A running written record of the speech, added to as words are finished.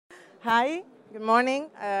Hi, good morning,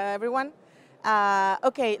 everyone.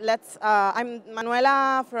 Okay, I'm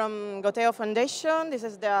Manuela from Goteo Foundation. This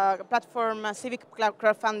is the platform, civic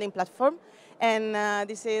crowdfunding platform. And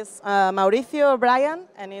this is Mauricio Brian,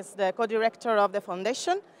 and he's the co-director of the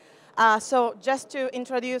foundation. So just to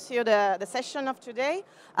introduce you the session of today,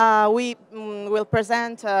 we will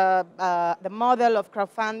present the model of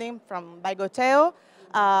crowdfunding by Goteo,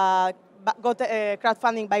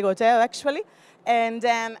 crowdfunding by Goteo, actually. And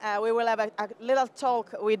then we will have a little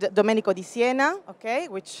talk with Domenico Di Siena, okay,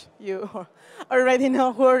 which you already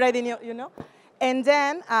know, you know. And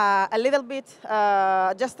then a little bit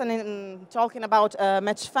talking about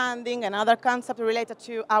match funding and other concepts related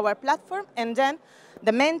to our platform. And then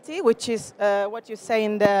the Menti, which is what you say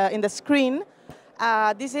in the screen.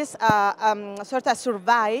 This is sort of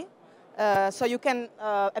survey, so you can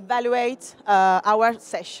evaluate our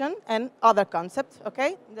session and other concepts,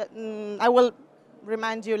 okay? I will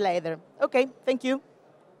remind you later. Okay, thank you.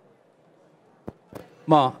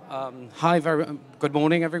 Hi, good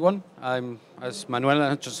morning, everyone. As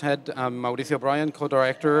Manuela just said, I'm Mauricio Brian,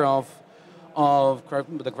 co-director of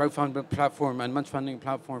the crowdfunding platform and match funding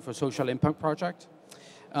platform for Social Impact Project.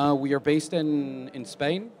 We are based in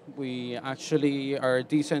Spain. We actually are a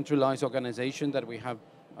decentralized organization that we have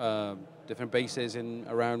different bases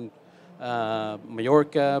around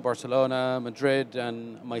Mallorca, Barcelona, Madrid,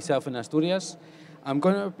 and myself in Asturias. I'm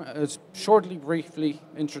going to shortly, briefly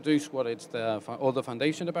introduce what it's all the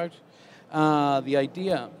foundation about. The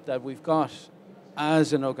idea that we've got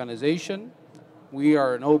as an organization, we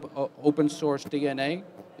are an open source DNA,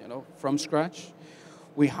 from scratch.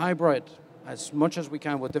 We hybrid as much as we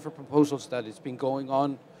can with different proposals that it's been going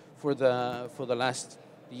on for the last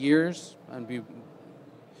years, and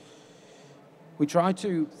we try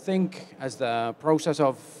to think as the process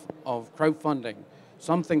of crowdfunding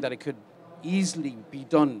something that it could easily be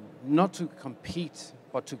done, not to compete,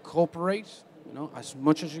 but to cooperate, as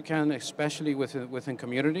much as you can, especially within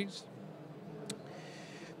communities.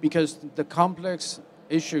 Because the complex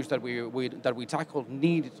issues that we tackle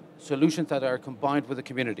need solutions that are combined with the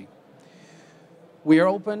community. We are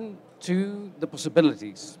open to the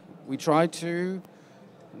possibilities. We try to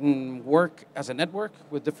work as a network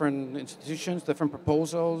with different institutions, different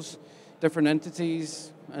proposals, different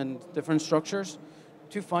entities, and different structures,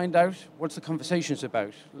 to find out what's the conversation's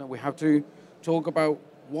about. We have to talk about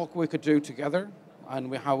what we could do together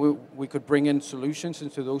and how we could bring in solutions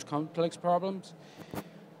into those complex problems.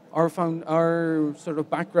 Our sort of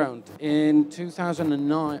background in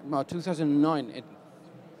 2009,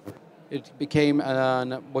 it became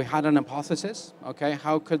we had an hypothesis. Okay,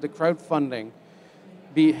 how could the crowdfunding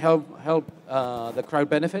help the crowd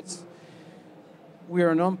benefits? We are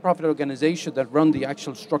a non-profit organization that run the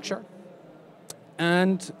actual structure.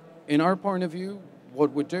 And in our point of view,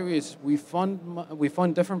 what we do is we fund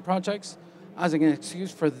different projects as an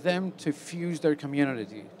excuse for them to fuse their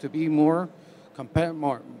community, to be more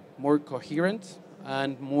coherent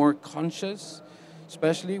and more conscious,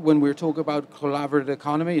 especially when we're talking about collaborative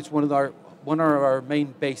economy. It's one of our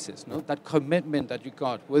main bases. That commitment that you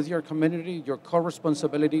got with your community, your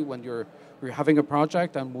co-responsibility when you're having a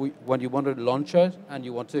project and when you want to launch it and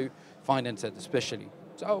you want to finance it, especially.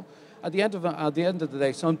 So. At the end of the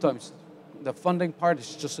day, sometimes the funding part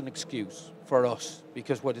is just an excuse for us,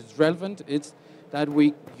 because what is relevant is that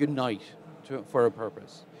we unite for a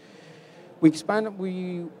purpose. We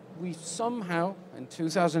somehow, in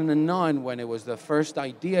 2009, when it was the first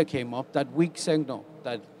idea came up, that weak signal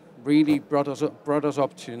that really brought us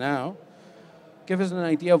up to now, give us an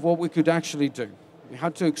idea of what we could actually do. We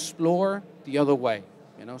had to explore the other way,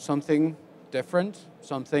 something different,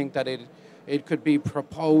 something that it could be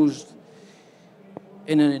proposed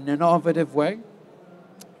in an innovative way.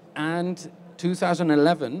 And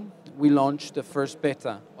 2011, we launched the first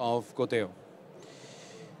beta of Goteo.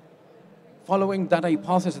 Following that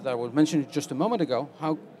hypothesis that I was mentioning just a moment ago,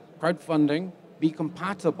 how crowdfunding be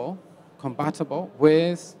compatible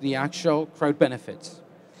with the actual crowd benefits.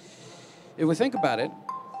 If we think about it,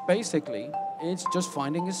 basically, it's just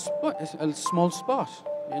finding a small spot.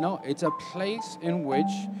 It's a place in which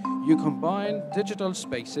you combine digital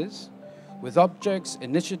spaces with objects,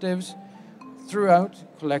 initiatives, throughout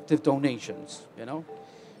collective donations.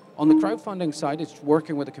 On the crowdfunding side, it's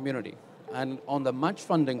working with the community. And on the match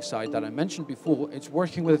funding side that I mentioned before, it's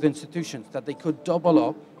working with institutions that they could double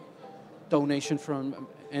up donation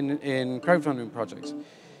in crowdfunding projects.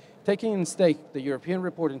 Taking in stake the European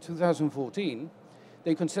report in 2014,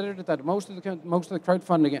 they considered that most of the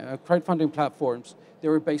crowdfunding platforms, they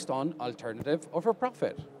were based on alternative or for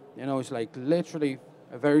profit. It's like literally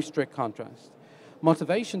a very strict contrast.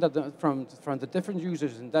 motivation that from the different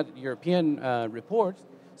users in that European report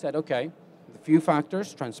said, okay, the few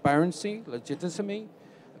factors: transparency, legitimacy,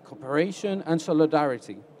 cooperation, and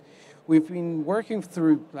solidarity. We've been working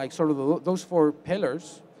through like sort of those 4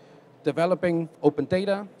 pillars, developing open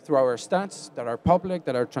data through our stats that are public,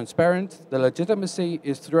 that are transparent. The legitimacy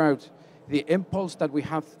is throughout the impulse that we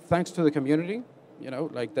have thanks to the community,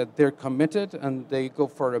 like that they're committed and they go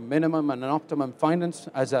for a minimum and an optimum finance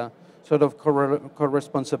as a sort of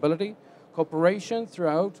co-responsibility. Cooperation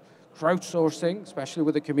throughout crowdsourcing, especially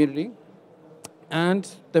with the community, and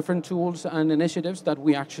different tools and initiatives that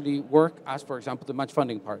we actually work as, for example, the match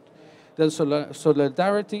funding part. The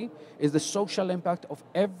solidarity is the social impact of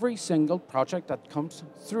every single project that comes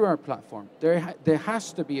through our platform. There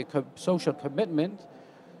has to be a social commitment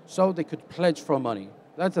so they could pledge for money.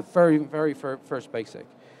 That's the very, very first basic.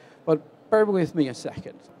 But bear with me a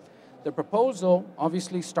second. The proposal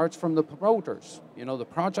obviously starts from the promoters. The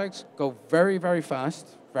projects go very, very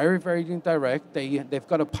fast, very, very direct. They've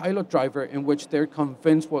got a pilot driver in which they're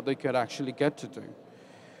convinced what they could actually get to do.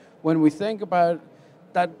 When we think about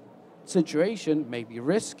that situation, may be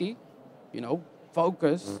risky,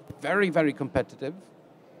 focus, very, very competitive,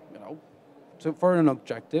 for an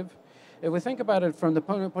objective. If we think about it from the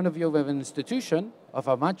point of view of an institution, of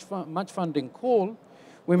a match funding call,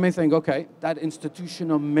 we may think, okay, that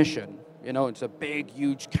institutional mission, it's a big,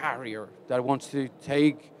 huge carrier that wants to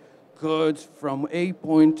take goods from a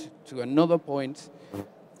point to another point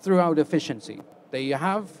throughout efficiency. They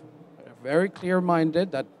have very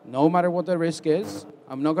clear-minded that no matter what the risk is,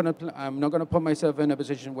 I'm not gonna put myself in a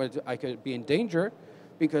position where I could be in danger,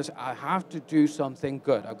 because I have to do something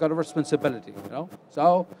good. I've got a responsibility,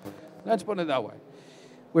 So let's put it that way.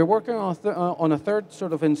 We're working on a third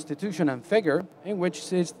sort of institution and figure, in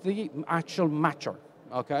which is the actual matcher,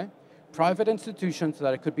 okay? Private institutions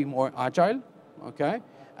that it could be more agile, okay?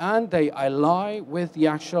 And they ally with the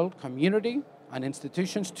actual community and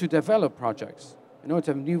institutions to develop projects. It's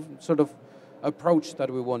a new sort of approach that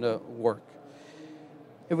we want to work.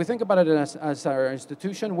 If we think about it as our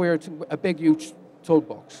institution, we're a big, huge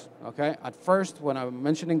toolbox, okay? At first, when I'm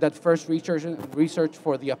mentioning that first research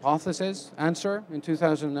for the hypothesis answer in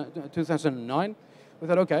 2009, we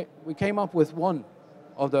thought, okay, we came up with one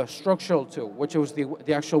of the structural tool, which was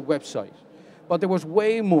the actual website. But there was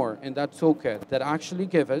way more in that toolkit that actually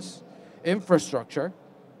gave us infrastructure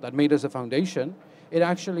that made us a foundation. It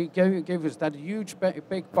actually gave us that huge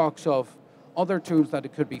big box of other tools that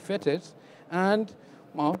it could be fitted. And,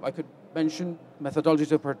 well, I could mention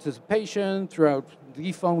methodologies of participation throughout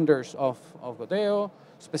the founders of Goteo,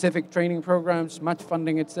 specific training programs, match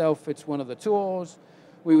funding itself, it's one of the tools.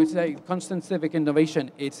 We would say constant civic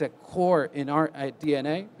innovation, it's a core in our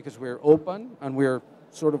DNA, because we're open and we're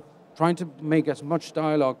sort of trying to make as much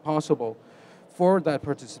dialogue possible for that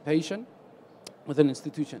participation within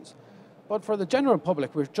institutions. But for the general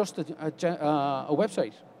public, we're just a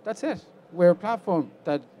website. That's it. We're a platform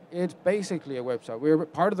that it's basically a website. We're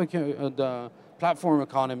part of the platform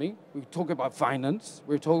economy. We talk about finance.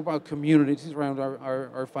 We talk about communities around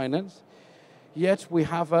our finance. Yet we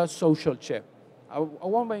have a social chip. I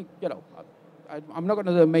won't make, I'm not going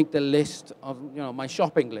to make the list of, my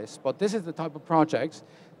shopping list, but this is the type of projects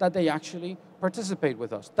that they actually participate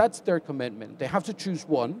with us. That's their commitment. They have to choose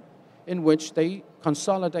one in which they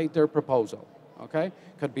consolidate their proposal, okay?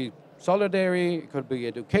 Could be solidarity, it could be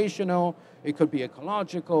educational, it could be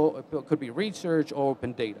ecological, it could be research or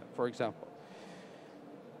open data, for example.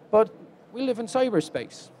 But we live in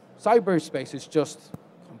cyberspace. Cyberspace is just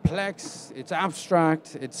complex, it's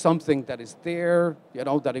abstract, it's something that is there,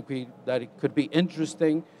 that it could be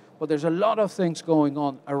interesting, but there's a lot of things going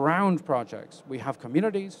on around projects. We have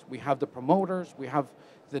communities, we have the promoters, we have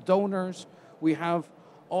the donors, we have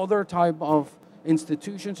other type of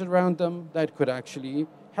institutions around them that could actually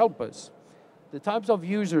help us. The types of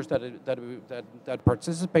users that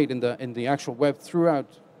participate in the actual web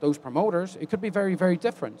throughout those promoters, it could be very, very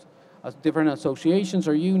different. As different associations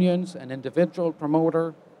or unions, an individual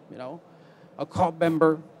promoter, a club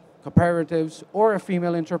member, cooperatives, or a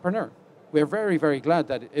female entrepreneur. We're very, very glad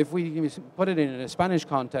that if we put it in a Spanish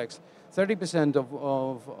context, 30%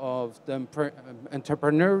 of the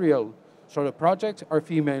entrepreneurial sort of projects are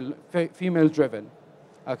female-driven,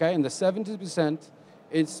 okay? And the 70%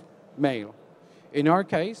 is male. In our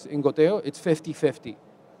case, in Goteo, it's 50-50.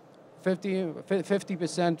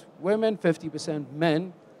 50% women, 50%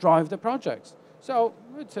 men drive the projects. So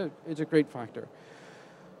it's a great factor.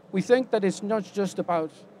 We think that it's not just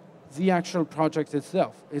about the actual project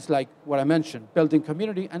itself. It's like what I mentioned, building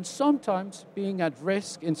community and sometimes being at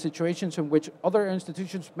risk in situations in which other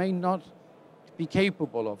institutions may not be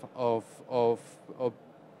capable of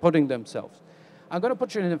putting themselves. I'm going to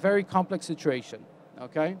put you in a very complex situation,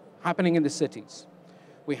 okay, happening in the cities.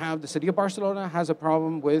 We have the city of Barcelona has a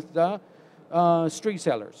problem with the street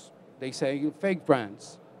sellers. They say fake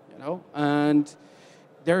brands, you know, and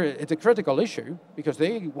it's a critical issue because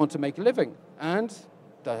they want to make a living, and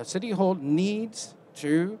the city hall needs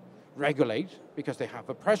to regulate because they have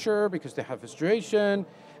a pressure, because they have a situation,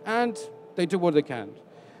 and they do what they can.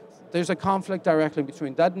 There's a conflict directly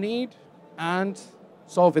between that need and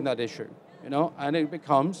solving that issue, you know, and it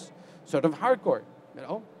becomes sort of hardcore, you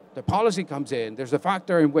know. The policy comes in. There's a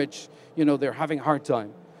factor in which, you know, they're having a hard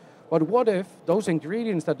time. But what if those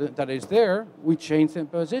ingredients that is there, we change the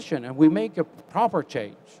position and we make a proper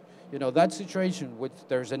change? You know, that situation which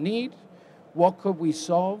there's a need, what could we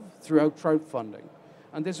solve throughout crowdfunding?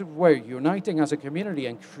 And this is where uniting as a community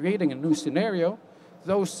and creating a new scenario,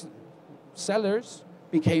 those sellers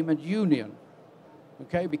became a union,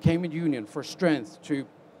 okay? Became a union for strength to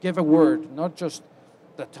give a word, not just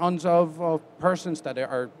the tons of persons that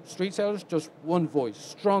are street sellers, just one voice,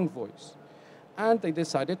 strong voice. And they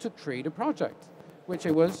decided to create a project, which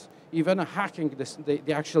it was even hacking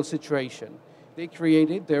the actual situation. They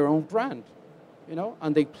created their own brand, you know,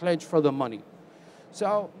 and they pledged for the money.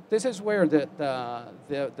 So this is where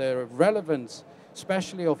the relevance,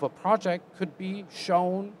 especially of a project, could be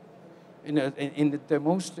shown in the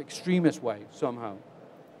most extremist way somehow.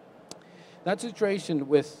 That situation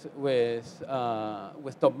with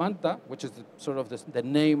Tomanta, which is the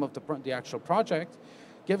name of the actual project,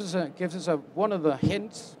 gives us one of the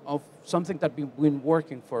hints of something that we've been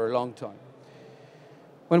working for a long time.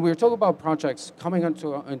 When we talk about projects coming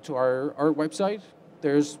into our website,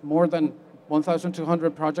 there's more than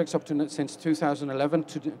 1,200 projects since 2011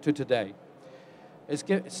 to today.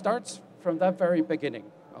 It starts from that very beginning,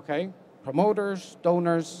 okay? Promoters,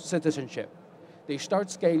 donors, citizenship. They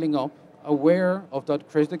start scaling up, aware of that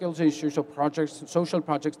critical issues of projects, social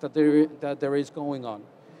projects that there is going on.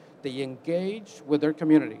 They engage with their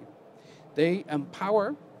community. They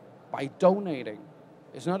empower by donating.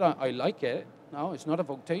 It's not I like it. No, it's not a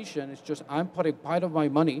votation. It's just I'm putting part of my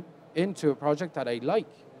money into a project that I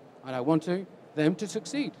like, and I want them to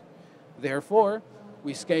succeed. Therefore,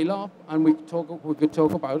 we scale up, and we could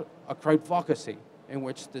talk about a crowdvocacy in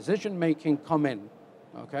which decision making come in,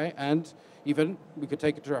 okay, and even we could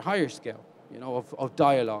take it to a higher scale, you know, of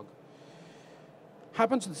dialogue.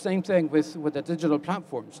 Happens the same thing with the digital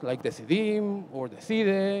platforms like Decidim or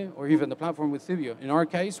Decide or even the platform with Civio. In our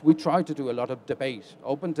case, we try to do a lot of debate,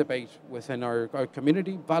 open debate within our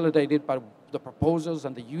community, validated by the proposals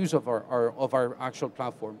and the use of our actual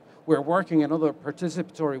platform. We're working in other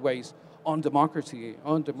participatory ways on democracy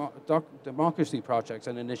projects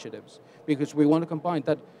and initiatives because we want to combine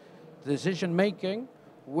that decision making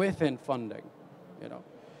within funding, you know.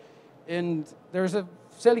 And there's a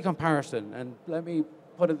silly comparison, and let me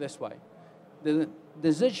put it this way. The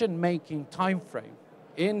decision-making time frame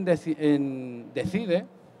in Decide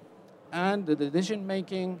and the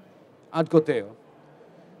decision-making at Goteo,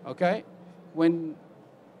 okay? When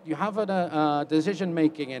you have a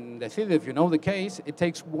decision-making in Decide, if you know the case, it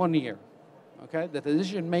takes 1 year, okay? The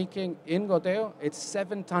decision-making in Goteo, it's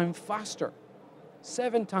 7 times faster.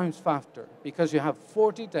 7 times faster, because you have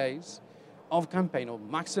 40 days of campaign, or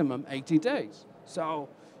maximum 80 days. So,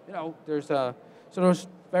 you know, there's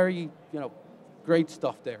very, you know, great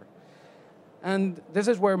stuff there. And this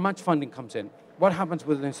is where match funding comes in. What happens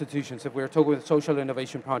with institutions if we're talking about social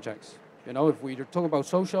innovation projects? You know, if we talk about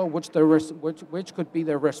social, which could be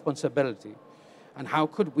their responsibility? And how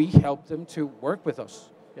could we help them to work with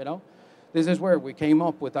us, you know? This is where we came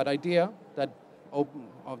up with that idea,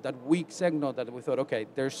 of that weak signal that we thought, okay,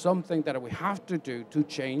 there's something that we have to do to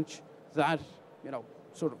change that, you know,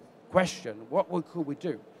 sort of question. What could we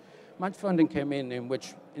do? Match funding came in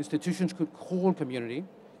which institutions could call community,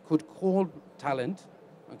 could call talent.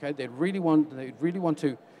 Okay, they really want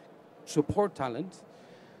to support talent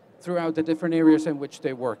throughout the different areas in which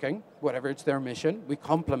they're working. Whatever it's their mission, we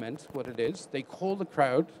complement what it is. They call the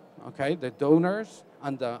crowd, okay, the donors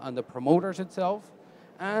and the promoters itself,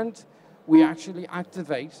 and we actually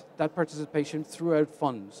activate that participation throughout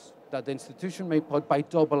funds that the institution may put by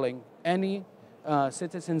doubling any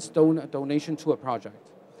citizen's donation to a project.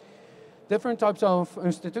 Different types of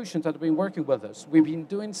institutions that have been working with us. We've been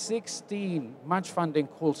doing 16 match funding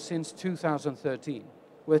calls since 2013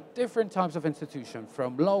 with different types of institutions,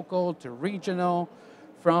 from local to regional,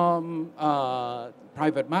 from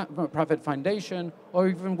private foundation, or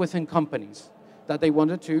even within companies that they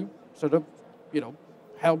wanted to sort of, you know,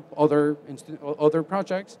 help other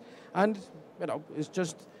projects. And, you know, it's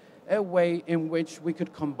just a way in which we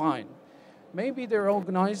could combine maybe they're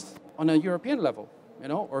organized on a European level, you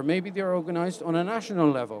know, or maybe they're organized on a national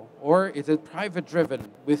level, or is it private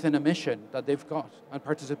driven within a mission that they've got, and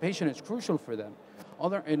participation is crucial for them.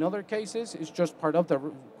 In other cases, it's just part of their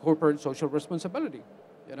corporate social responsibility,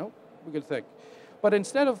 you know, we could think. But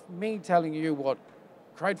instead of me telling you what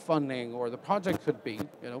crowdfunding or the project could be,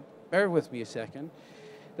 you know, bear with me a second,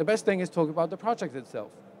 the best thing is talk about the project itself.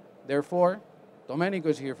 Therefore,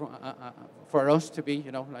 Domenico's here for us to be,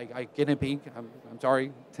 you know, like a guinea pig. I'm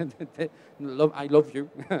sorry, I love you.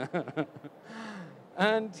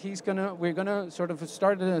 And we're gonna sort of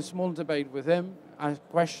start a small debate with him,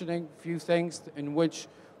 questioning a few things in which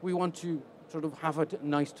we want to sort of have a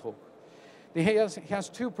nice talk. He has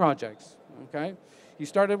two projects, okay? He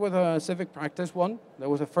started with a civic practice one. That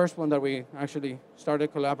was the first one that we actually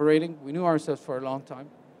started collaborating. We knew ourselves for a long time,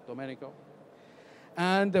 Domenico.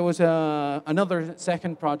 And there was another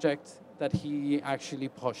second project that he actually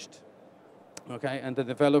pushed, okay, and they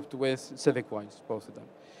developed with CivicWise, both of them.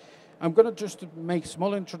 I'm going to just make a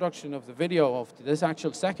small introduction of the video of this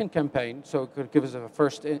actual second campaign, so it could give us a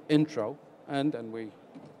first intro, and then we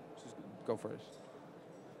just go first.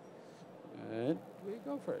 And we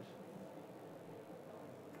go first.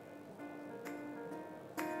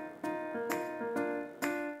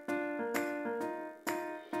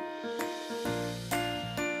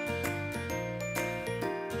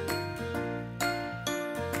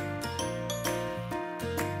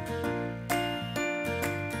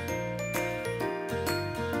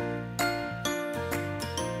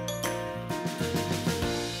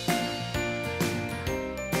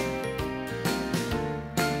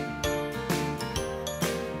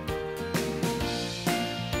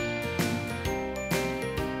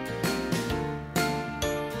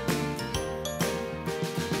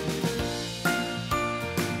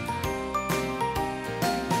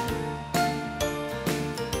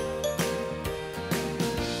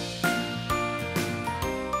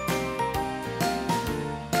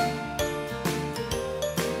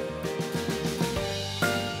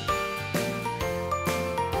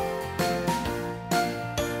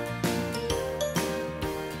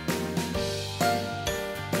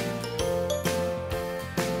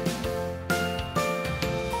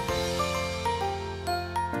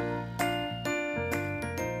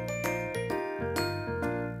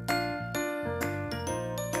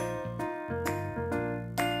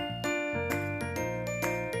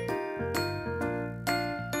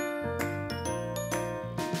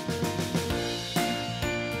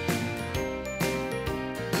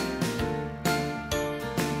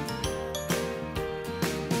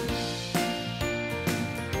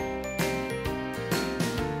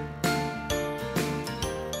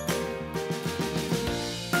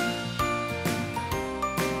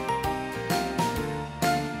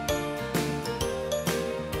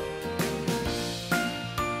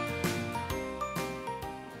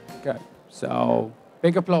 Okay, so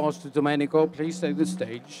big applause to Domenico. Please take the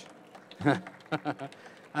stage.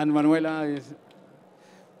 And Manuela is,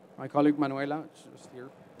 my colleague Manuela, is just here.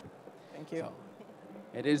 Thank you. So,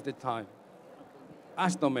 it is the time.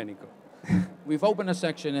 Ask Domenico. We've opened a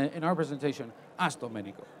section in our presentation, Ask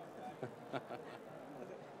Domenico.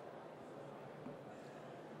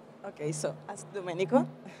 Okay, so ask Domenico.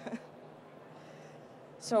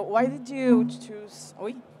 So why did you choose?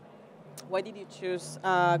 Why did you choose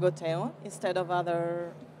Goteo instead of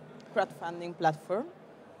other crowdfunding platform?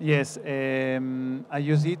 Yes, I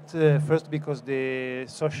use it first because the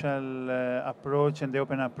social approach and the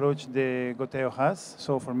open approach the Goteo has.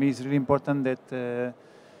 So for me, it's really important that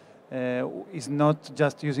it's not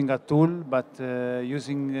just using a tool, but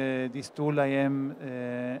using this tool I am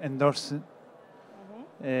endorsing.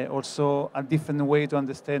 Also, a different way to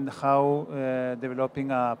understand how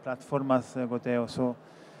developing a platform as Goteo. So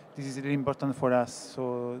this is really important for us.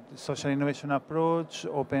 So the social innovation approach,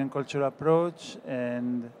 open culture approach,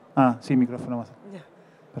 and sí, micrófono más. Yeah.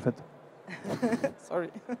 Perfecto.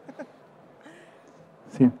 Sorry.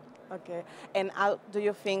 Sí. Okay. And how do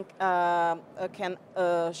you think can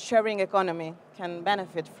sharing economy can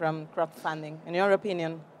benefit from crowdfunding, in your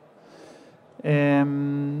opinion?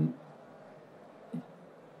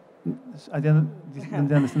 I didn't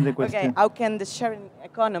understand the question. Okay. How can the sharing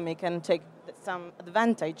economy can take some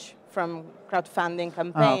advantage from crowdfunding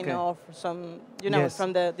campaign okay. or some, you know, Yes.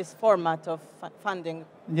 from this format of funding?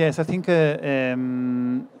 Yes, I think a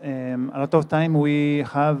lot of time we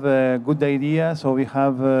have good ideas, or we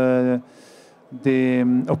have the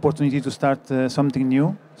opportunity to start something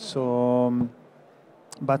new. So,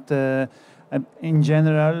 but in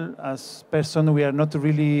general, as person, we are not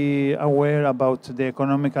really aware about the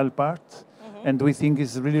economical part. And we think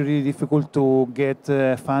it's really, really difficult to get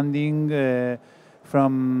funding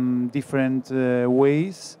from different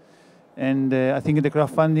ways. And I think the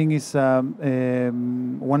crowdfunding is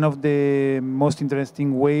one of the most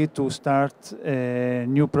interesting way to start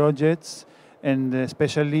new projects, and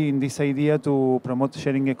especially in this idea to promote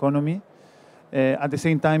sharing economy. At the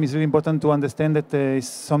same time, it's really important to understand that it's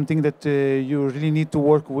something that you really need to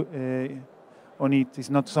work on it.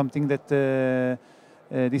 It's not something that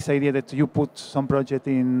this idea that you put some project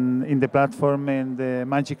in the platform and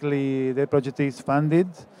magically the project is funded.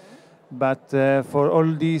 But for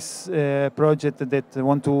all these projects that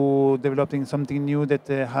want to developing something new that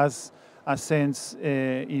has a sense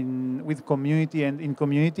with community and in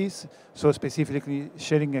communities, so specifically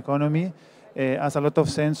sharing economy, has a lot of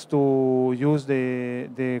sense to use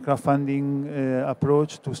the crowdfunding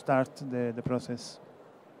approach to start the process.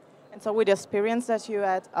 And so, with the experience that you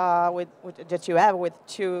had that you have with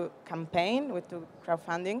two campaign, with two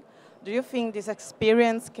crowdfunding, do you think this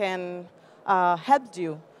experience can help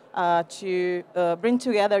you to bring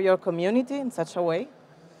together your community in such a way?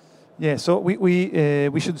 Yeah, so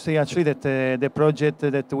we should say actually that the project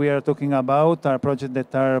that we are talking about are projects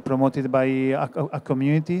that are promoted by a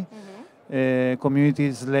community,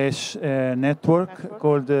 community/network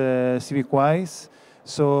called CivicWise.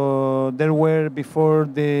 So there were before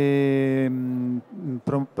the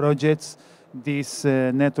projects this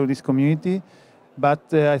network, this community.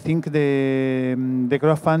 But I think the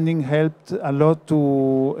crowdfunding helped a lot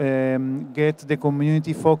to get the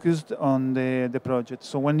community focused on the project.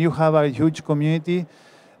 So when you have a huge community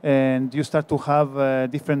and you start to have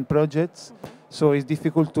different projects, so it's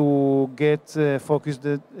difficult to get focused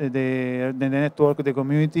the network, the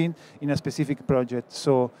community in a specific project.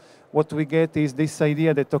 So what we get is this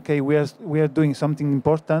idea that, okay, we are doing something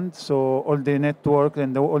important, so all the network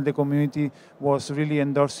and all the community was really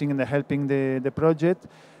endorsing and helping the project.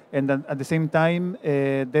 And at the same time,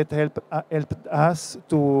 that helped us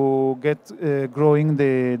to get growing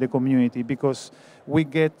the community, because we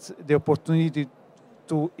get the opportunity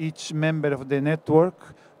to each member of the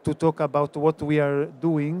network to talk about what we are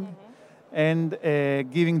doing, and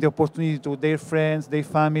giving the opportunity to their friends, their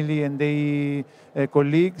family, and their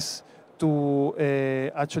colleagues to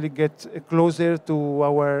actually get closer to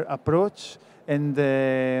our approach, and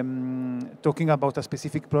talking about a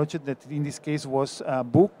specific project that in this case was a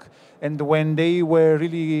book. And when they were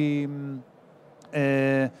really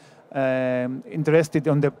interested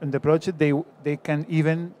on the project, they can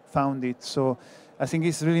even found it. So I think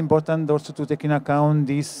it's really important also to take in account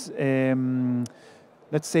this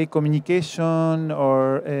let's say communication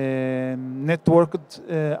or networked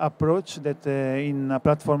approach that in a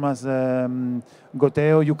platform as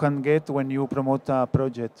Goteo you can get when you promote a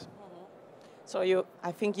project. So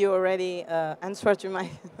I think you already answered to my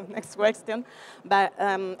next question, but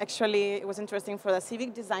actually it was interesting for the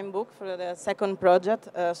civic design book for the second project.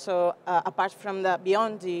 So apart from the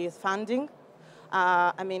beyond the funding,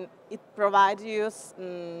 I mean, it provides you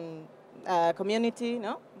community,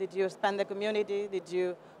 no? Did you expand the community? Did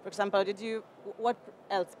you, for example, what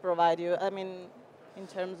else provide you? I mean, in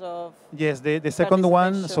terms of... Yes, the second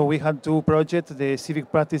one, so we had two projects. The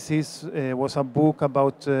Civic Practices was a book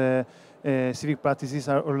about civic practices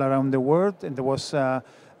all around the world, and there was a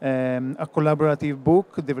collaborative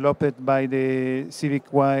book developed by the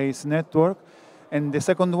CivicWise network. And the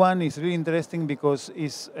second one is really interesting because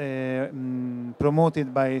it's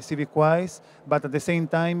promoted by CivicWise, but at the same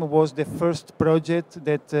time was the first project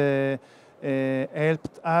that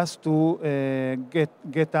helped us to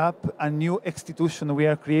get up a new institution we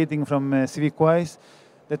are creating from CivicWise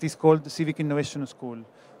that is called Civic Innovation School.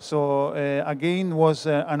 So again, was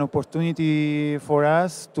an opportunity for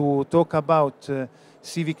us to talk about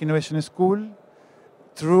Civic Innovation School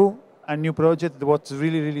through a new project that was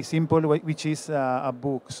really, really simple, which is a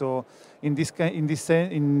book. So in this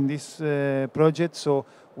project, so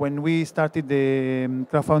when we started the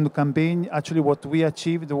crowdfunding campaign, actually what we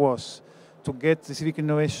achieved was to get the Civic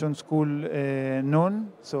Innovation School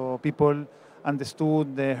known, so people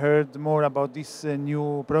understood, they heard more about this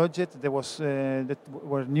new project that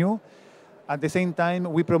were new. At the same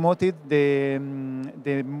time, we promoted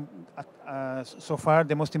so far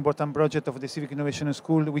the most important project of the Civic Innovation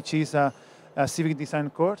School, which is a civic design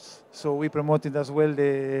course. So we promoted as well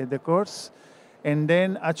the course. And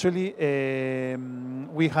then actually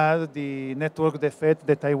we had the network effect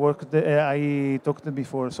that I talked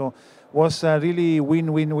before. So was a really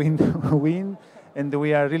win-win-win-win. And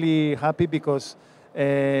we are really happy because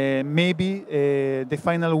maybe the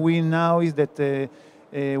final win now is that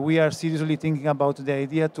we are seriously thinking about the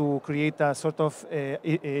idea to create a sort of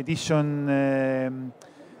edition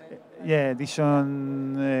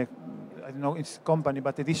edition. I don't know it's company,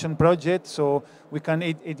 but edition project. So we can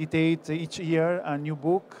editate each year a new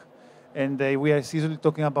book, and we are seriously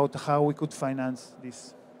talking about how we could finance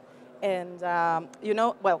this. And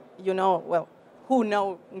who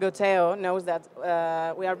know Goteo knows that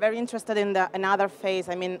we are very interested in another phase.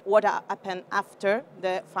 I mean, what happened after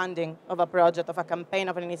the funding of a project, of a campaign,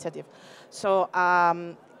 of an initiative. So,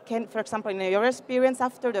 for example, in your experience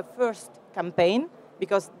after the first campaign,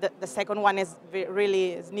 because the second one is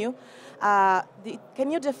really new,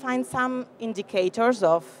 can you define some indicators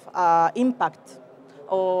of impact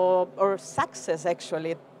or success,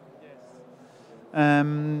 actually? Yes.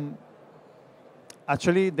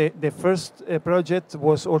 Actually, the first project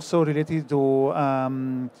was also related to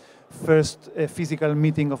first physical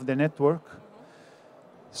meeting of the network.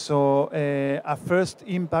 So a first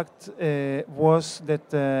impact was that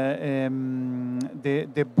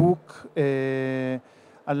the book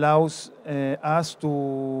allows us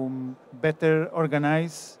to better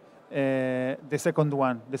organize the second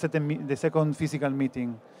one, the second physical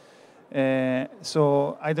meeting.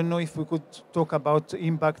 So I don't know if we could talk about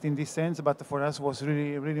impact in this sense, but for us was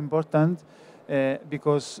really, really important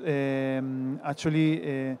because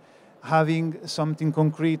actually having something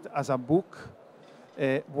concrete as a book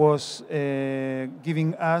was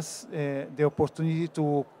giving us the opportunity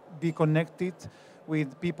to be connected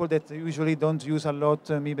with people that usually don't use a lot,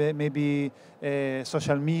 maybe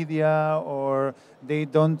social media, or they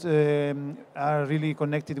don't are really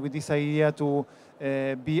connected with this idea to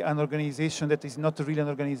be an organization that is not really an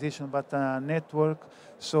organization but a network.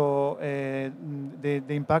 So the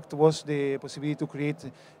impact was the possibility to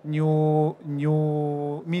create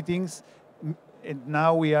new meetings. And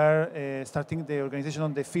now we are starting the organization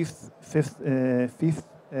on the fifth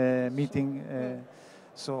meeting.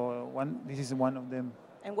 So this is one of them.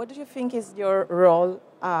 And what do you think is your role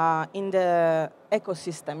in the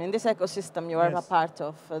ecosystem? In this ecosystem you are a part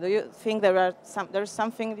of. Do you think there's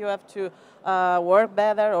something you have to work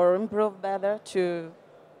better or improve better to?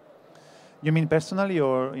 You mean personally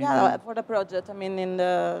or? For the project. I mean, in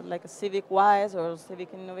the like civic wise or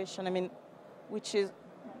civic innovation. I mean, which is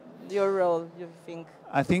your role? You think?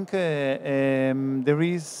 I think there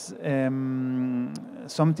is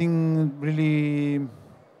something really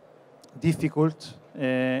difficult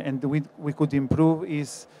and we could improve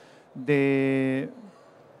is the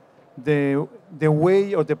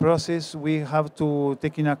way or the process we have to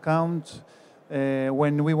take in account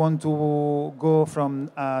when we want to go from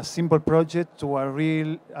a simple project to a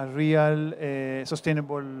real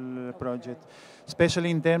sustainable project,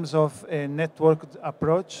 especially in terms of a networked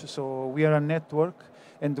approach. So we are a network,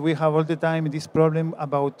 and we have all the time this problem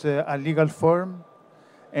about a legal form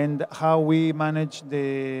and how we manage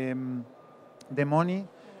the money,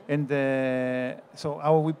 and so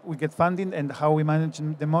how we get funding and how we manage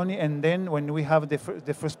the money, and then when we have the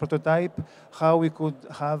first prototype, how we could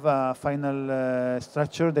have a final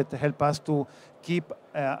structure that help us to keep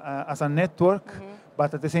as a network,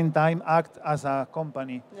 but at the same time act as a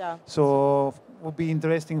company. Yeah. So it would be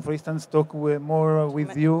interesting, for instance, talk more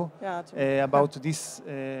with you about this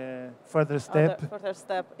further step. Further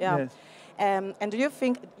step, yeah. Yes. And do you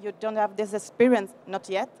think you don't have this experience, not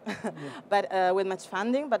yet, but with much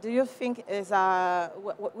funding, but do you think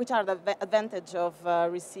which are the advantage of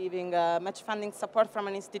receiving much funding support from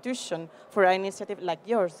an institution for an initiative like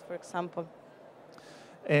yours, for example?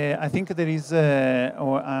 I think there is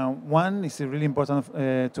one is really important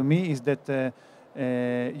to me is that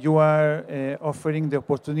you are offering the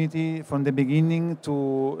opportunity from the beginning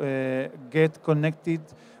to get connected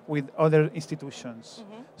with other institutions.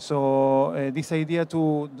 So this idea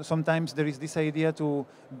sometimes there is this idea to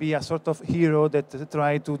be a sort of hero that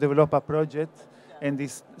try to develop a project and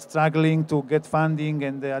is struggling to get funding,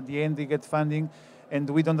 and at the end they get funding. And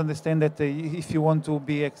we don't understand that if you want to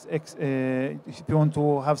be if you want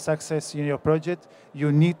to have success in your project,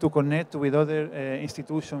 you need to connect with other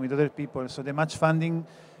institutions, with other people. So the match funding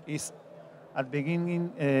is at the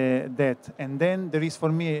beginning that. And then there is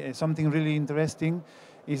for me something really interesting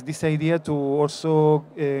is this idea to also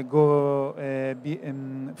go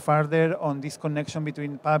further on this connection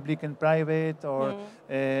between public and private, or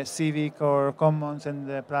civic or commons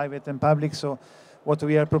and private and public. So what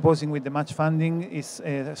we are proposing with the match funding is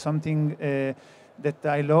something that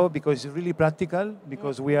I love because it's really practical,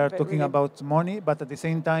 because we are talking about money, but at the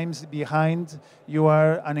same time behind you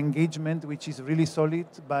are an engagement which is really solid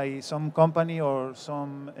by some company or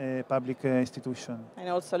some public institution. And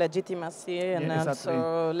also legitimacy and exactly.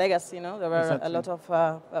 also legacy, no? There were a lot of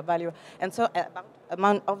value. And so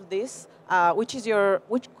among of this, which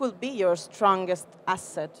could be your strongest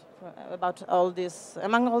asset about all this,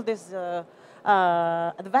 among all these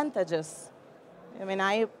advantages. I mean,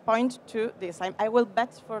 I point to this. I will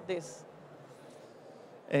bet for this.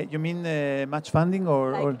 You mean match funding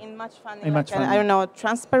or in match funding, in match funding? I don't know,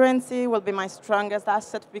 transparency will be my strongest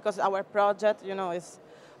asset because our project, is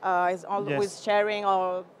always sharing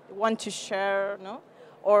or want to share, no?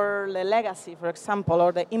 Or the legacy, for example,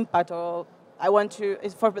 or the impact, or I want to,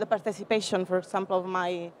 is for the participation, for example, of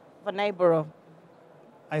my neighbor.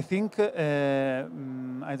 I think, I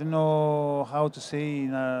don't know how to say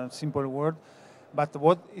in a simple word, but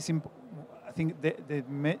what is I think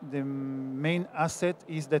the main asset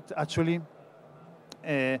is that actually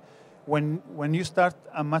when you start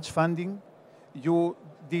a match funding, you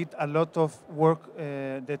did a lot of work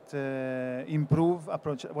that improve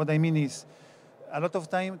approach. What I mean is a lot of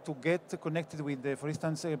time to get connected with, for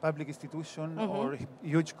instance, a public institution or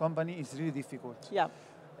huge company is really difficult. Yeah.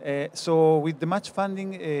 So with the match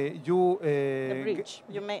funding, you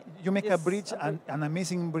make a bridge, an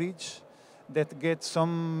amazing bridge that gets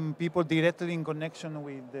some people directly in connection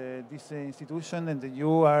with this institution, and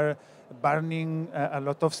you are burning a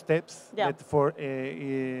lot of steps that for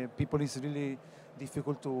people is really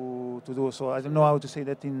difficult to do. So I don't know how to say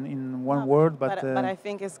that in one word, but I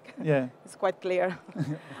think it's quite clear.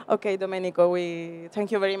 Okay, Domenico, we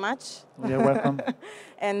thank you very much. You're welcome.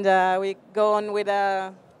 And we go on with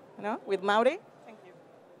with Mauri. Thank you.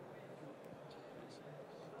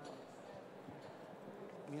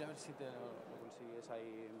 Mira a ver si te lo consigues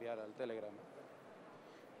ahí enviar al Telegram.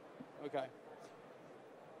 Okay.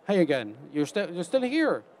 Hey again, you're still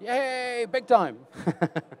here. Yay, big time.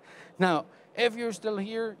 Now, if you're still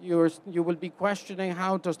here, you will be questioning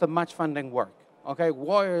how does the match funding work? Okay,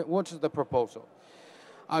 what is the proposal?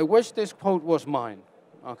 I wish this quote was mine.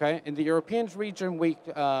 Okay, in the European Region Week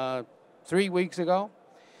 3 weeks ago,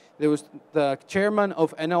 there was the chairman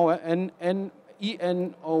of ENOL,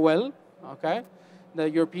 okay, the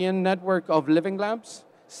European Network of Living Labs,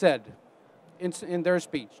 said in their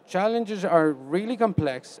speech, challenges are really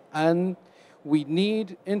complex and we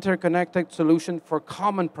need interconnected solutions for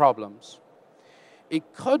common problems.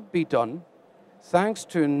 It could be done thanks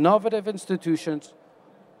to innovative institutions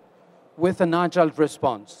with an agile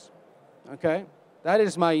response. Okay, that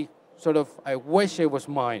is my sort of, I wish it was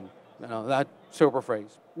mine, that super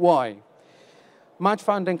phrase. Why? Match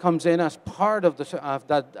funding comes in as part of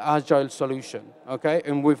that agile solution, okay?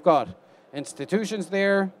 And we've got institutions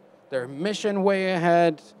there, their mission way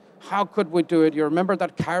ahead. How could we do it? You remember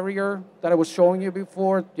that carrier that I was showing you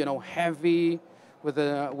before? Heavy, with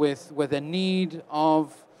a need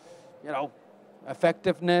of,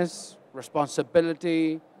 effectiveness,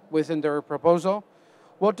 responsibility within their proposal.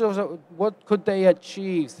 What could they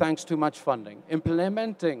achieve thanks to match funding?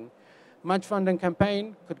 Implementing match funding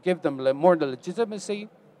campaign could give them more legitimacy.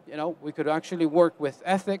 We could actually work with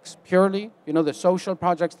ethics purely, the social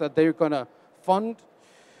projects that they're going to fund,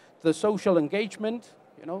 the social engagement,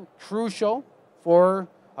 crucial for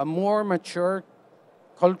a more mature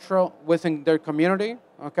culture within their community,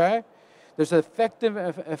 okay? There's effective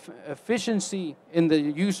efficiency in the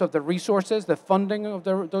use of the resources, the funding of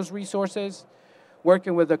those resources,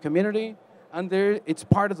 working with the community, and it's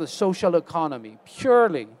part of the social economy,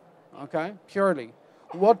 purely. Okay, purely.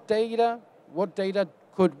 What data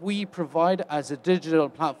could we provide as a digital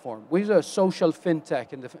platform? We're a social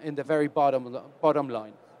fintech in the very bottom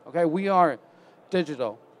line. Okay, we are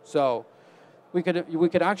digital, so we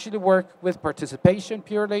could actually work with participation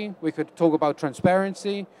purely. We could talk about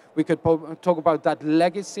transparency. We could talk about that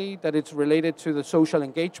legacy that it's related to the social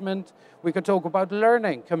engagement. We could talk about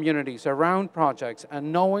learning communities around projects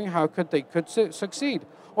and knowing how they could succeed.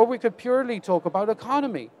 Or we could purely talk about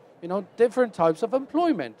economy. Different types of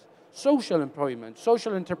employment, social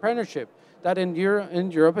entrepreneurship, that in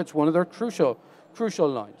Europe, it's one of their crucial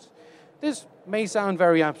lines. This may sound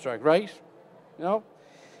very abstract, right?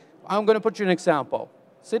 I'm going to put you an example.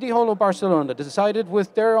 City Hall of Barcelona decided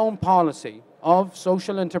with their own policy of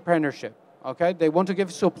social entrepreneurship, okay? They want to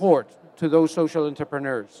give support to those social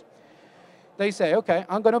entrepreneurs. They say, okay,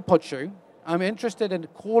 I'm going to put you, I'm interested in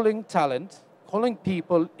calling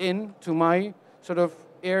people into my sort of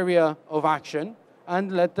area of action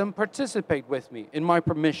and let them participate with me in my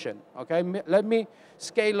permission, okay? Let me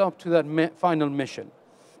scale up to that final mission.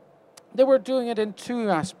 They were doing it in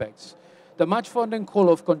two aspects. The match funding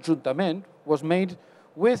call of Ajuntament was made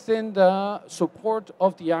within the support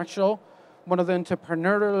of the one of the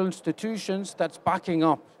entrepreneurial institutions that's backing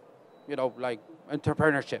up, like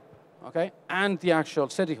entrepreneurship, okay? And the actual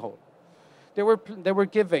City Hall. They were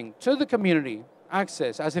giving to the community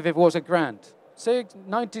access as if it was a grant. Say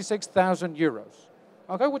 96,000 euros,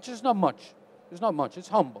 okay, which is not much. It's not much, it's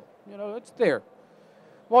humble. You know, it's there.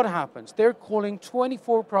 What happens? They're calling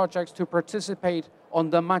 24 projects to participate on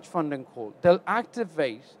the match funding call. They'll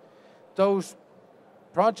activate those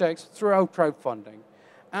projects throughout crowdfunding.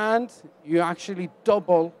 And you actually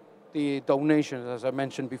double the donations, as I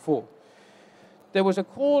mentioned before. There was a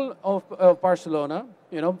call of Barcelona,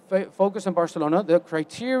 you know, focus on Barcelona. The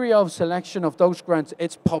criteria of selection of those grants,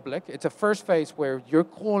 it's public. It's a first phase where you're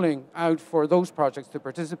calling out for those projects to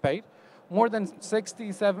participate. More than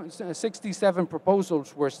 67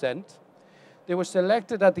 proposals were sent. They were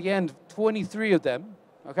selected at the end, 23 of them.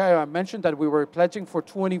 Okay, I mentioned that we were pledging for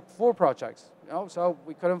 24 projects. You know, so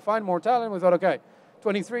we couldn't find more talent. We thought, okay,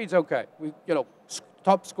 23 is okay. We, you know,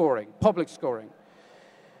 top scoring, public scoring.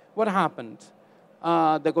 What happened?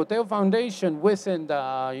 The Goteo Foundation, within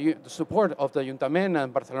the support of the Ajuntament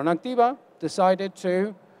and Barcelona Activa, decided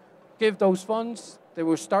to give those funds. They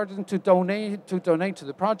were starting to donate to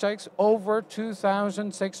the projects. Over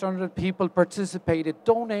 2,600 people participated,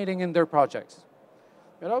 donating in their projects.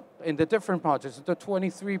 You know, in the different projects, the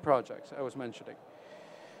 23 projects I was mentioning.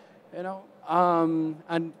 You know,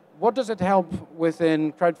 and what does it help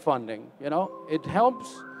within crowdfunding? You know, it helps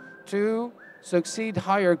to succeed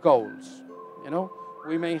higher goals. You know,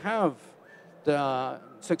 we may have the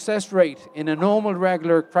success rate in a normal,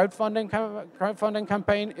 regular crowdfunding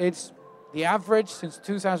campaign. It's the average since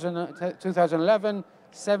 2011,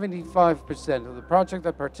 75% of the projects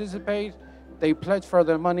that participate, they pledge for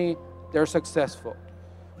their money, they're successful.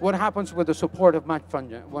 What happens with the support of match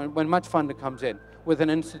funding, when match funding comes in? With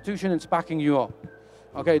an institution, it's backing you up.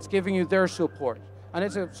 Okay, it's giving you their support. And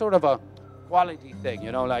it's a sort of a quality thing,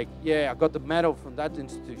 you know, like, yeah, I got the medal from that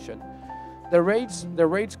institution. The rates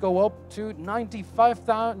go up to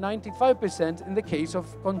 95% in the case of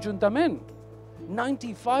Ajuntament.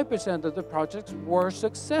 95% of the projects were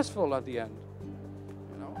successful at the end.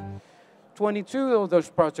 You know, 22 of those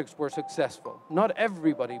projects were successful. Not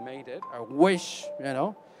everybody made it. I wish, you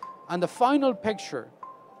know. And the final picture,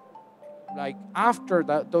 like after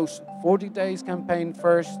that, those 40 days campaign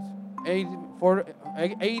first,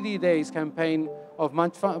 80 days campaign of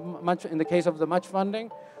match in the case of the match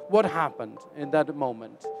funding, what happened in that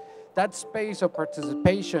moment? That space of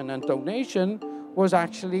participation and donation was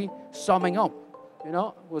actually summing up, you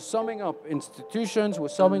know, was summing up institutions,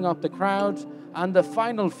 was summing up the crowds, and the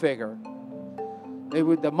final figure,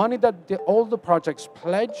 the money that all the projects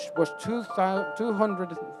pledged was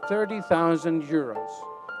 230,000 euros.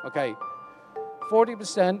 Okay,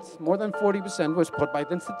 40%, more than 40% was put by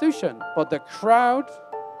the institution, but the crowd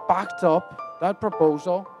backed up that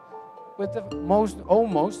proposal with the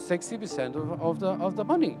almost 60% of the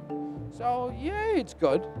money. So yeah, it's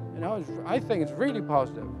good. You know, I think it's really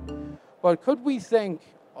positive. But could we think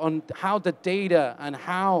on how the data and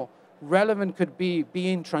how relevant could be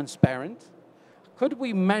being transparent? Could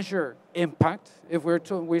we measure impact if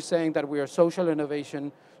we're saying that we are social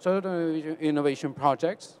innovation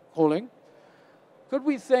projects, calling? Could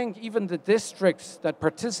we think even the districts that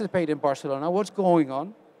participate in Barcelona, what's going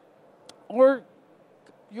on? Or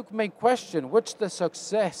you may question, what's the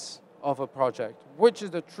success of a project? Which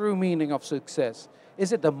is the true meaning of success?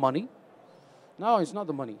 Is it the money? No, it's not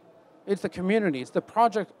the money. It's the community. It's the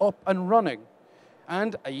project up and running.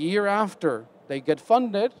 And a year after they get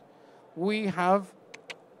funded, we have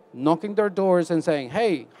knocking their doors and saying,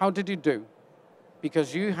 hey, how did you do?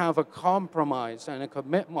 Because you have a compromise and a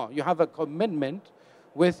commitment. You have a commitment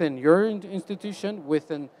within your institution,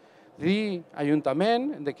 within the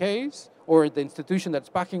Ajuntament, in the case, or the institution that's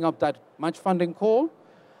backing up that match funding call,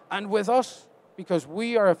 and with us, because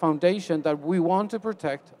we are a foundation that we want to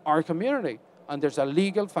protect our community. And there's a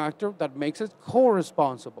legal factor that makes it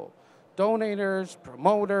co-responsible. Donators,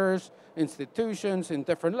 promoters, institutions in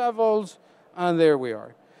different levels, and there we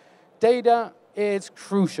are. Data is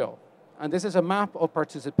crucial. And this is a map of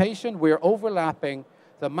participation. We're overlapping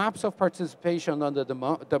the maps of participation on the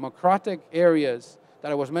democratic areas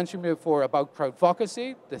that I was mentioning before about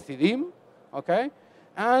crowdvocacy, the CIDIM, okay?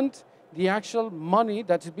 And the actual money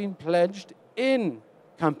that's been pledged in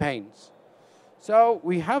campaigns. So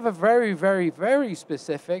we have a very, very, very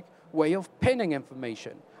specific way of pinning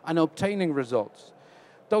information and obtaining results.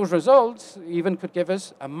 Those results even could give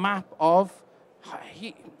us a map of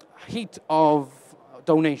heat of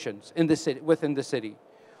donations in the city, within the city.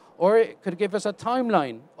 Or it could give us a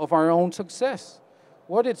timeline of our own success.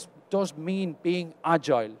 What it does mean being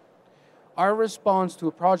agile. Our response to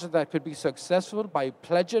a project that could be successful by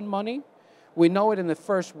pledging money, we know it in the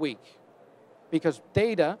first week because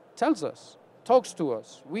data tells us, talks to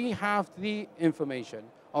us. We have the information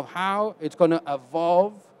of how it's going to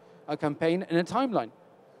evolve a campaign in a timeline.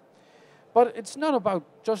 But it's not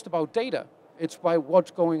just about data. It's by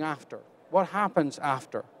what's going after. What happens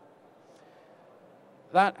after?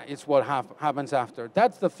 That is what happens after.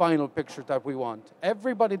 That's the final picture that we want.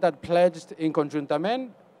 Everybody that pledged in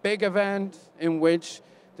Conjuntament, big event in which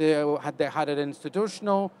they had an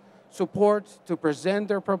institutional support to present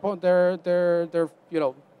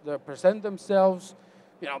present themselves,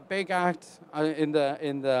 big act in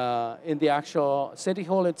the actual city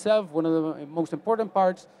hall itself. One of the most important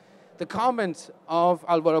parts, the comments of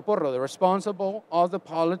Álvaro Porro, the responsible of the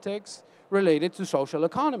politics related to social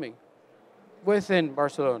economy within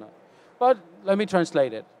Barcelona. But let me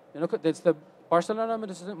translate it. It's the Barcelona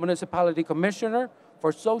Municipality Commissioner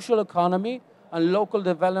for Social Economy and Local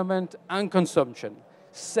Development and Consumption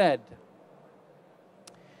said,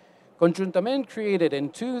 Conjuntament created in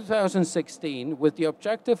 2016 with the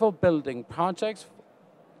objective of building projects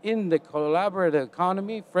in the collaborative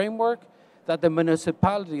economy framework that the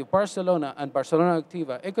municipality of Barcelona and Barcelona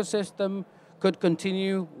Activa ecosystem could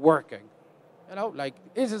continue working.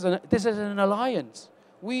 This is an alliance.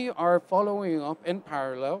 We are following up in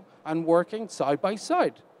parallel and working side by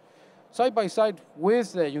side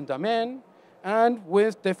with the Ajuntament and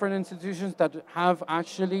with different institutions that have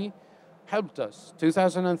actually helped us.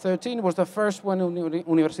 2013 was the first one, the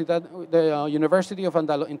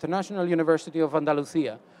International University of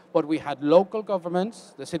Andalusia. But we had local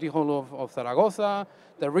governments, the City Hall of Zaragoza,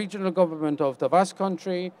 the regional government of the Basque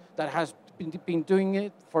Country, that has been doing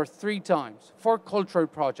it for 3 times, for cultural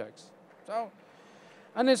projects.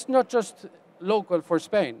 And it's not just local for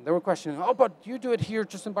Spain. They were questioning, oh, but you do it here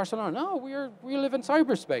just in Barcelona. No, we live in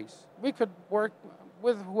cyberspace. We could work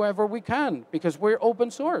with whoever we can because we're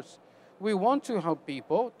open source. We want to help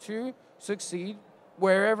people to succeed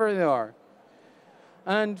wherever they are.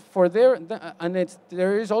 And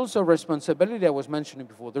there is also responsibility I was mentioning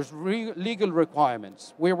before. There's legal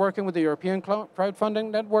requirements. We're working with the European Crowdfunding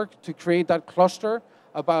Network to create that cluster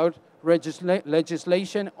about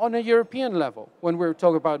legislation on a European level when we're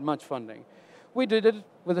talking about much funding. We did it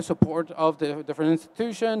with the support of the different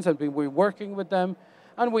institutions, and we're working with them.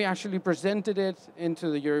 And we actually presented it into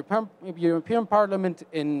the European Parliament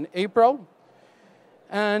in April.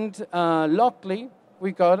 And luckily,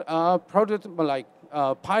 we got a prototype,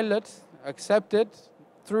 pilot accepted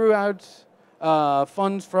throughout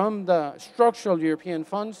funds from the structural European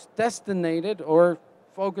funds designated or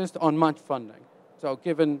focused on much funding. So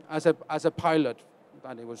given as a pilot,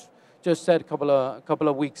 and it was just said a couple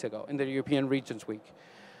of weeks ago in the European Regions Week.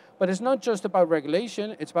 But it's not just about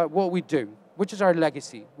regulation, it's about what we do, which is our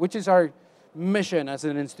legacy, which is our mission as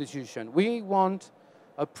an institution. We want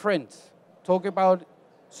a print, talk about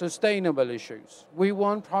sustainable issues. We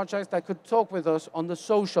want projects that could talk with us on the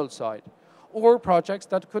social side, or projects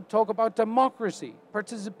that could talk about democracy,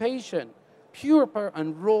 participation, pure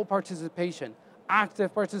and raw participation,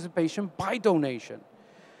 active participation by donation.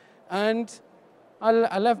 And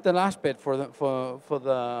I left the last bit for the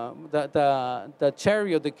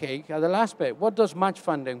cherry of the cake. The last bit, what does match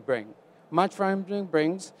funding bring? Match funding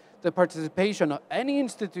brings the participation of any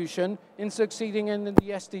institution in succeeding in the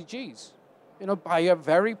SDGs, by a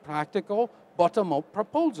very practical bottom-up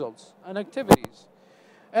proposals and activities.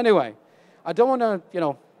 Anyway, I don't want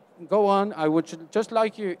to, go on. I would just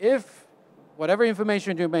like you, if whatever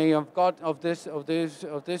information you may have got of this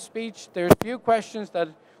speech, there's a few questions that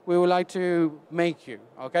we would like to make you,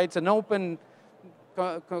 okay? It's an open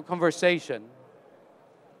conversation.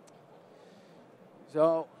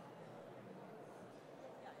 So.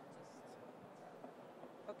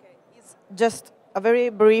 Okay, it's just a very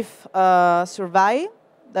brief survey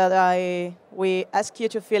that we ask you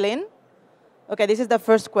to fill in. Okay, this is the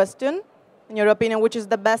first question. In your opinion, which is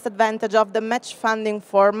the best advantage of the match funding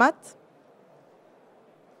format?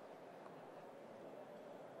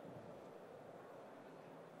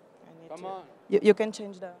 Come on. You can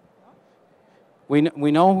change the... No?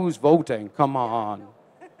 We know who's voting. Come on.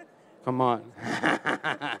 Come on. So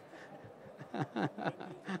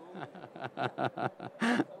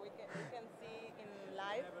we can see in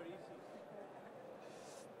live.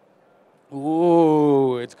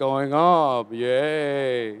 Ooh, it's going up.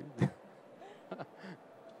 Yay.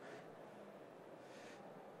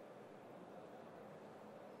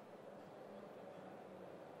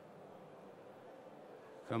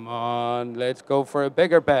 Come on, let's go for a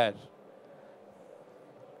bigger bet.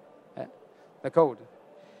 The code.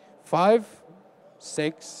 5,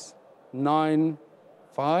 6, 9,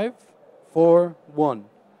 5, 4, 1.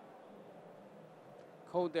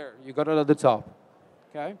 Code there. You got it at the top.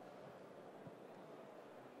 Okay?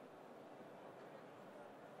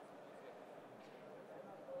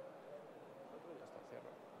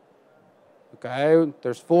 Okay,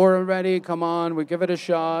 there's 4 already. Come on, we give it a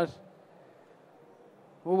shot.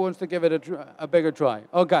 Who wants to give it a bigger try?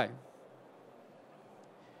 Okay.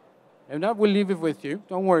 If not, we'll leave it with you.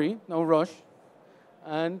 Don't worry, no rush.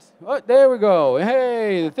 And, oh, there we go.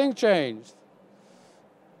 Hey, the thing changed.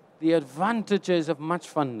 The advantages of match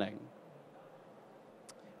funding.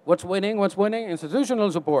 What's winning? What's winning?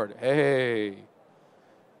 Institutional support. Hey.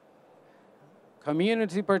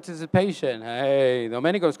 Community participation. Hey,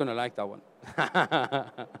 Domenico's going to like that one.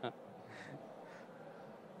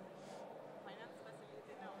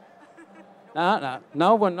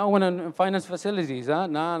 No one on finance facilities.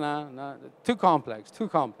 No. Too complex, too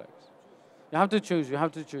complex. You have to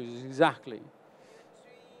choose, exactly.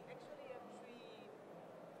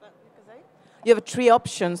 You have three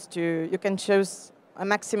options you can choose a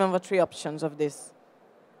maximum of 3 options of this.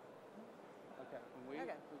 Okay. We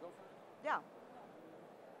go for it? Yeah.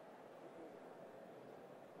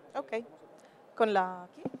 Okay. Con la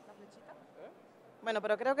aquí, la flechita. Bueno,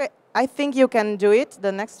 pero creo que I think you can do it.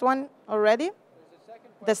 The next one already.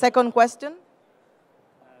 The second question.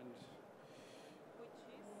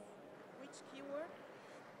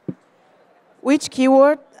 Which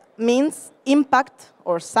keyword means impact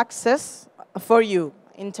or success for you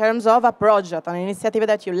in terms of a project, an initiative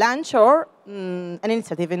that you launch, or an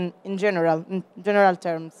initiative in general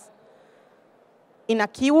terms? In a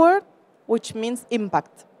keyword, which means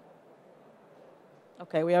impact.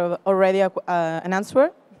 Okay, we have already an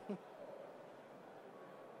answer.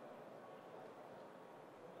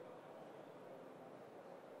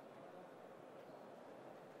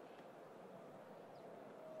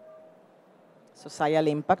 Social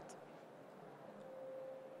impact.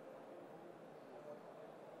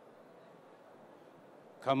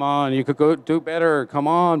 Come on, you could go do better. Come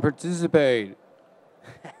on, participate.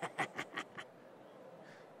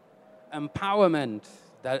 Empowerment,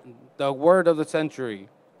 the word of the century.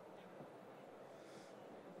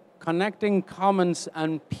 Connecting commons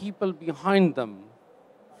and people behind them.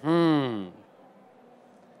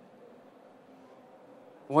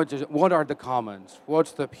 What are the commons?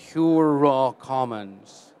 What's the pure raw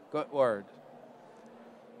commons? Good word.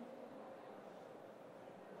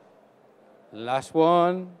 Last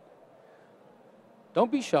one.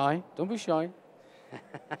 Don't be shy. Don't be shy.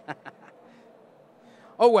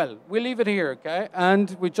 Oh, well, we'll leave it here, okay?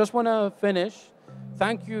 And we just want to finish.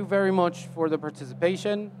 Thank you very much for the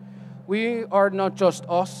participation. We are not just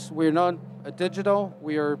us. We're not a digital.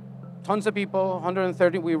 We are tons of people,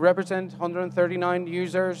 130. We represent 139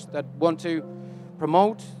 users that want to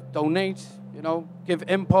promote, donate, give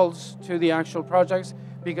impulse to the actual projects,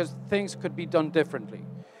 because things could be done differently.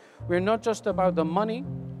 We're not just about the money,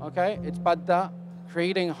 okay? It's about that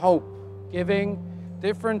creating hope, giving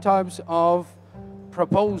different types of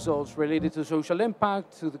proposals related to social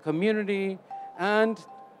impact, to the community, and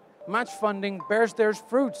match funding bears their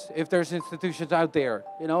fruits if there's institutions out there.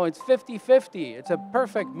 It's 50-50. It's a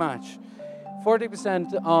perfect match.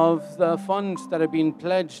 40% of the funds that have been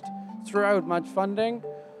pledged throughout match funding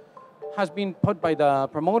has been put by the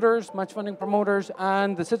promoters, match funding promoters,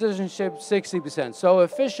 and the citizenship 60%. So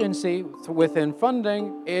efficiency within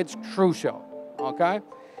funding, it's crucial, okay?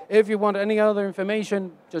 If you want any other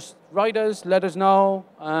information, just write us, let us know,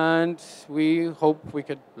 and we hope we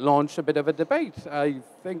could launch a bit of a debate. I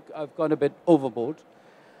think I've gone a bit overboard.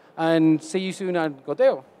 And see you soon at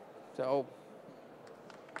Goteo. So.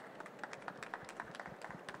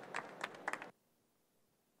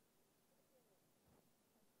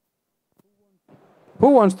 Who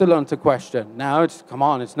wants to launch a question? Now, come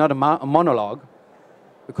on, it's not a monologue.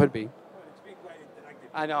 It could be. It's being quite interactive.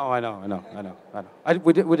 I know.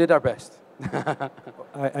 We did our best.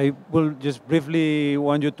 I will just briefly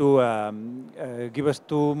want you to give us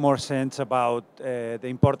 2 more cents about the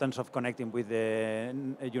importance of connecting with the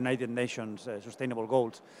United Nations Sustainable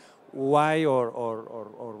Goals. Why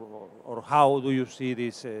or how do you see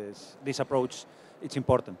this approach? It's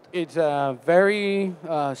important. It's a very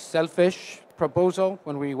selfish proposal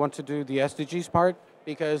when we want to do the SDGs part,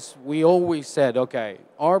 because we always said, okay,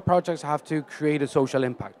 our projects have to create a social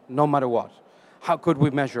impact, no matter what. How could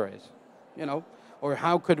we measure it? Or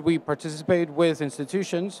how could we participate with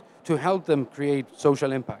institutions to help them create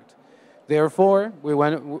social impact? Therefore, we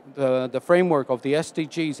went the framework of the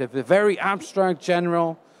SDGs, a very abstract,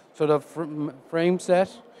 general sort of frame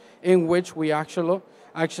set, in which we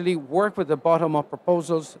actually work with the bottom-up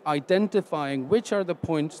proposals, identifying which are the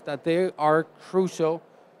points that they are crucial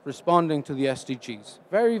responding to the SDGs.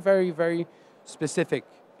 Very, very, very specific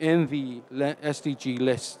in the SDG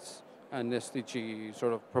lists and SDG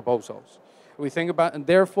sort of proposals. We think about, and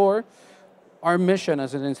therefore, our mission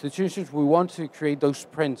as an institution, we want to create those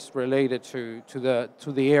sprints related to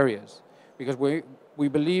the areas, because we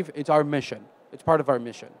believe it's our mission. It's part of our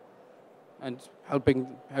mission. And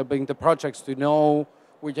helping the projects to know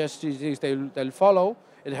which SDGs they'll follow,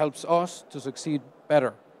 it helps us to succeed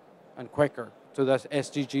better and quicker to those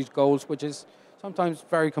SDGs goals, which is sometimes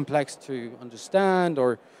very complex to understand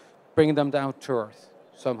or bring them down to earth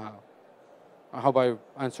somehow. I hope I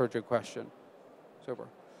answered your question. Super.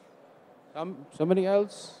 Somebody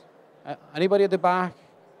else? Anybody at the back?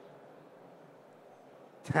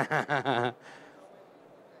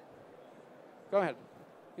 Go ahead.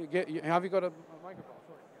 Have you got a microphone?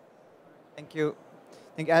 Thank you.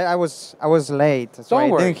 I was late, so Don't I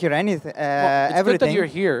worry. didn't hear anything. It's Everything. good that you're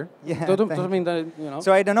here. Yeah, Doesn't mean that, you know.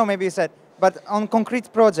 So I don't know. Maybe you said, but on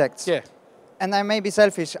concrete projects. Yeah. And I may be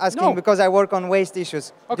selfish asking No. because I work on waste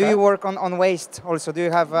issues. Okay. Do you work on waste also? Do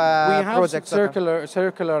you have We have projects?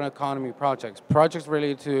 circular economy projects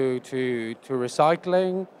related to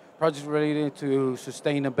recycling, projects related to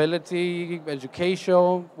sustainability,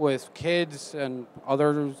 education with kids and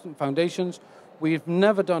other foundations. We've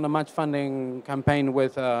never done a match funding campaign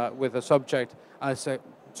with a subject as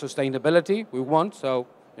sustainability. We want, so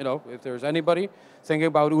you know, if there's anybody thinking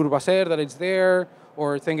about Urbacer, that it's there,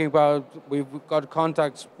 or thinking about, we've got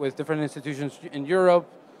contacts with different institutions in Europe.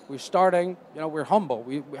 We're starting, you know, we're humble.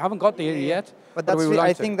 We haven't got there yet. But we that's would like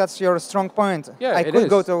I to. think that's your strong point. Yeah, I it could is.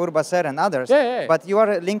 go to Urbacer and others. Yeah. But you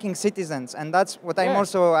are linking citizens, and that's what I'm Yeah.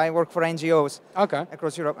 also. I work for NGOs Okay.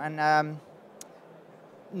 across Europe, and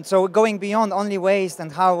so going beyond only waste and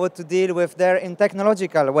how to deal with there in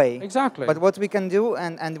technological way. Exactly. But what we can do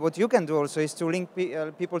and what you can do also is to link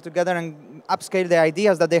people together and upscale the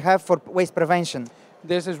ideas that they have for waste prevention.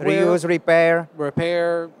 This is Reuse, repair,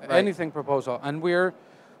 right. Anything proposal, and we're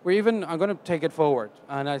even. I'm going to take it forward,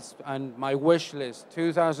 and my wish list.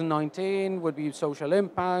 2019 would be social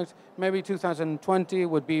impact. Maybe 2020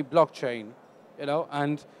 would be blockchain, you know,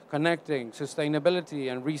 and connecting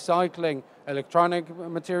sustainability and recycling electronic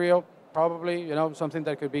material. Probably, you know, something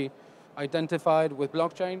that could be identified with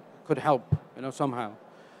blockchain could help, you know, somehow.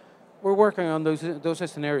 We're working on those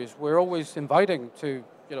scenarios. We're always inviting to,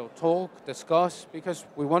 you know, talk, discuss, because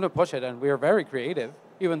we want to push it, and we are very creative,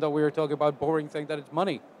 even though we are talking about boring thing that it's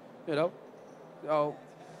money, you know. So,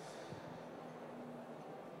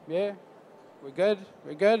 yeah, we're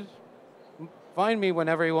good. Find me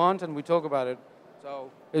whenever you want, and we talk about it. So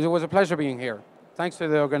it was a pleasure being here. Thanks to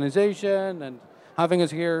the organization and having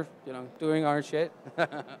us here, you know, doing our shit.